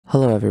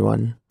Hello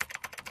everyone.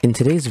 In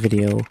today's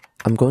video,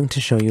 I'm going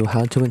to show you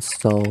how to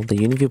install the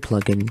Uniview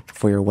plugin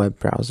for your web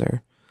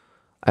browser.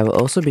 I will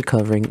also be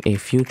covering a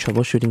few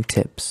troubleshooting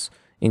tips,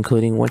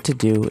 including what to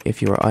do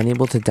if you are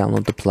unable to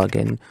download the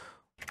plugin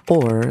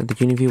or the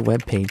Uniview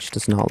webpage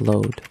does not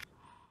load.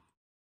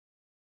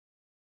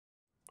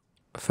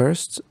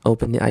 First,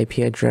 open the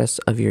IP address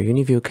of your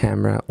Uniview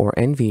camera or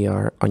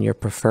NVR on your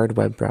preferred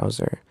web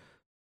browser.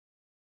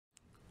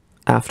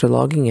 After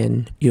logging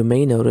in, you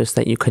may notice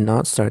that you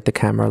cannot start the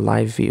camera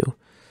live view.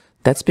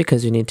 That's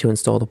because you need to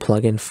install the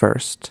plugin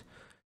first.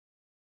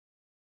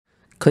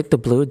 Click the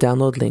blue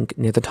download link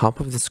near the top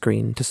of the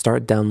screen to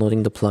start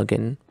downloading the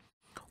plugin.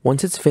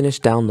 Once it's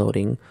finished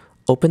downloading,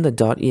 open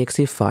the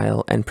 .exe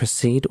file and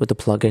proceed with the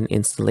plugin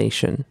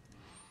installation.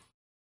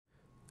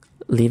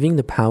 Leaving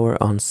the power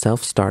on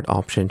self-start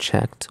option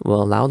checked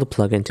will allow the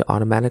plugin to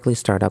automatically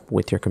start up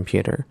with your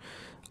computer.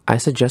 I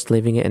suggest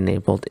leaving it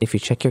enabled if you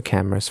check your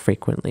cameras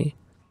frequently.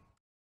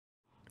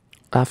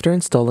 After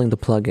installing the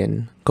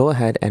plugin, go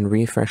ahead and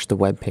refresh the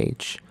web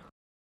page.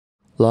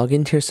 Log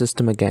into your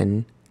system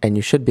again, and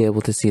you should be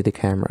able to see the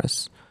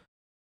cameras.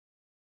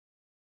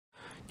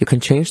 You can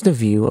change the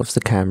view of the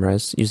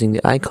cameras using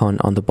the icon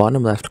on the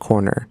bottom left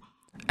corner,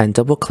 and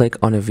double-click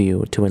on a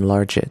view to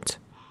enlarge it.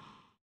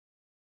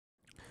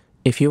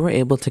 If you were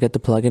able to get the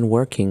plugin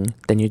working,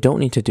 then you don't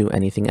need to do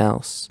anything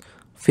else.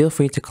 Feel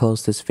free to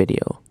close this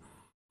video.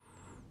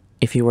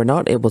 If you were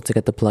not able to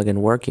get the plugin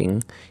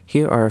working,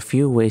 here are a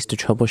few ways to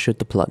troubleshoot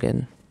the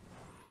plugin.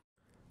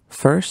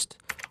 First,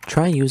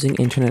 try using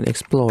Internet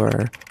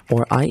Explorer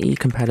or IE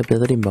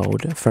compatibility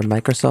mode for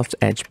Microsoft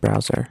Edge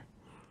browser.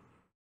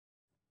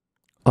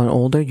 On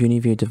older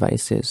Uniview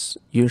devices,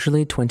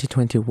 usually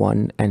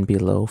 2021 and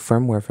below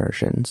firmware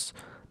versions,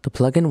 the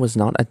plugin was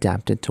not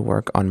adapted to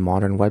work on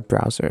modern web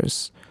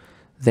browsers.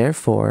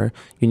 Therefore,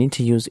 you need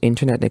to use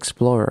Internet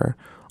Explorer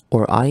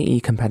or IE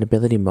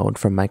compatibility mode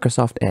from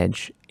Microsoft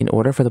Edge in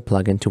order for the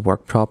plugin to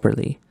work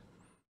properly.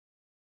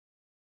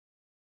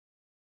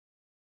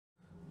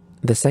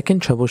 The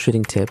second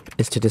troubleshooting tip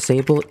is to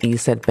disable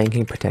ESET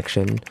banking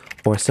protection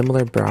or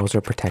similar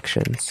browser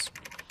protections.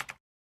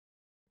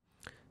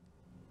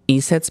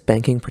 ESET's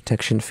banking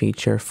protection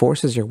feature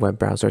forces your web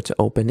browser to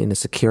open in a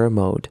secure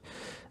mode.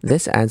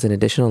 This adds an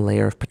additional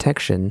layer of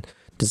protection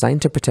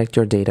designed to protect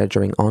your data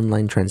during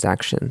online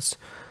transactions.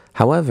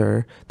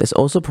 However, this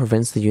also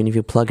prevents the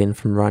Uniview plugin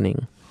from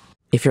running.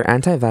 If your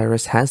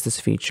antivirus has this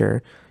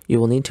feature, you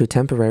will need to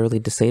temporarily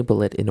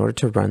disable it in order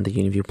to run the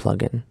Uniview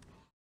plugin.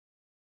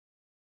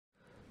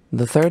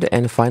 The third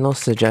and final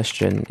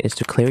suggestion is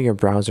to clear your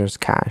browser's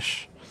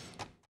cache.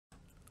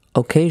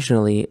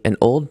 Occasionally, an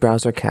old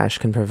browser cache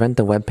can prevent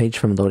the web page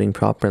from loading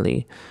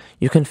properly.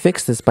 You can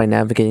fix this by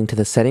navigating to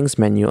the settings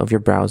menu of your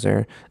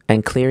browser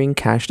and clearing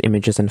cached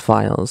images and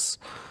files.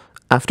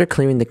 After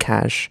clearing the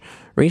cache,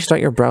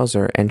 restart your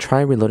browser and try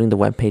reloading the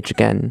web page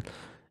again.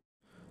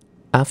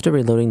 After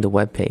reloading the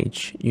web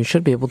page, you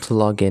should be able to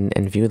log in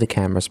and view the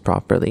cameras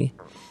properly.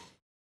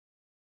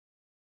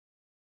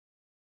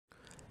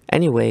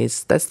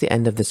 Anyways, that's the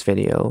end of this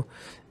video.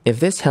 If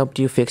this helped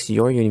you fix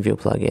your Uniview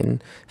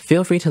plugin,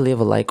 feel free to leave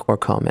a like or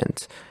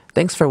comment.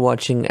 Thanks for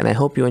watching, and I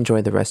hope you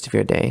enjoy the rest of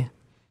your day.